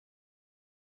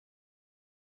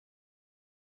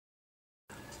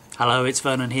Hello, it's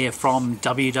Vernon here from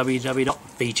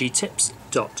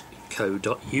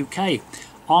www.vgtips.co.uk.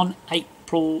 On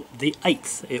April the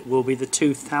 8th, it will be the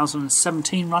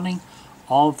 2017 running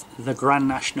of the Grand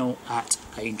National at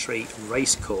Aintree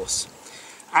Racecourse.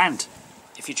 And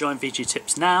if you join VG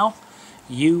Tips now,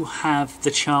 you have the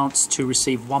chance to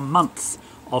receive 1 month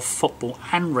of football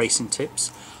and racing tips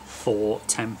for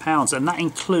 £10. And that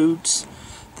includes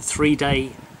the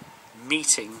 3-day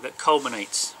meeting that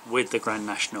culminates with the Grand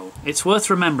National. It's worth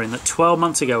remembering that 12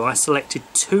 months ago I selected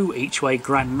 2 each-way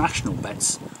Grand National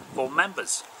bets for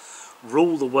members.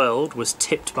 Rule the World was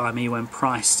tipped by me when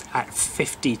priced at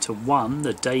 50 to 1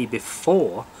 the day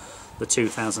before the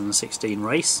 2016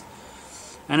 race.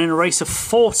 And in a race of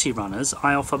 40 runners,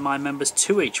 I offer my members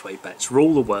 2 each-way bets,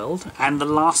 Rule the World and The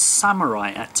Last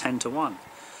Samurai at 10 to 1.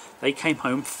 They came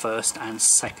home first and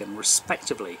second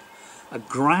respectively. A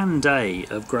grand day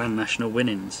of Grand National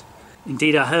winnings.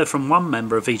 Indeed, I heard from one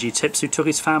member of VG Tips who took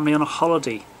his family on a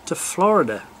holiday to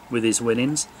Florida with his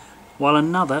winnings, while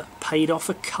another paid off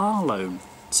a car loan.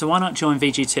 So why not join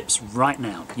VG Tips right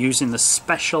now using the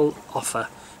special offer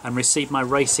and receive my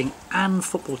racing and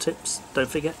football tips, don't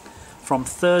forget, from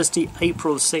Thursday,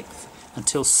 April the 6th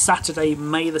until Saturday,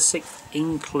 May the 6th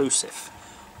inclusive,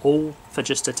 all for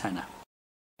just a tenner.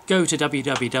 Go to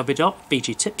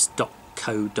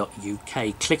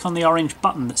www.vgtips.co.uk, click on the orange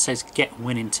button that says Get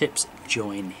Winning Tips,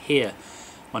 join here.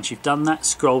 Once you've done that,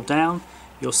 scroll down,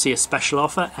 you'll see a special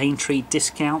offer, Aintree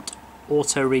discount,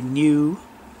 auto renew.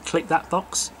 Click that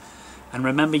box, and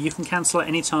remember you can cancel at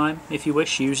any time if you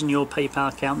wish using your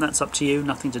PayPal account. That's up to you,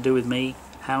 nothing to do with me.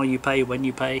 How you pay, when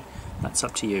you pay, that's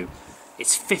up to you.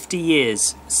 It's 50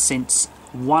 years since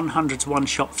 100 to 1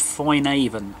 shot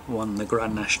Foynehaven won the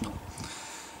Grand National.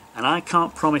 And I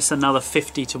can't promise another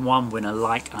 50 to 1 winner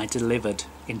like I delivered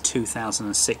in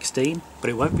 2016, but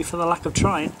it won't be for the lack of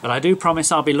trying. But I do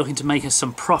promise I'll be looking to make us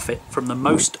some profit from the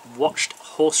most watched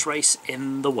horse race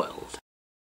in the world.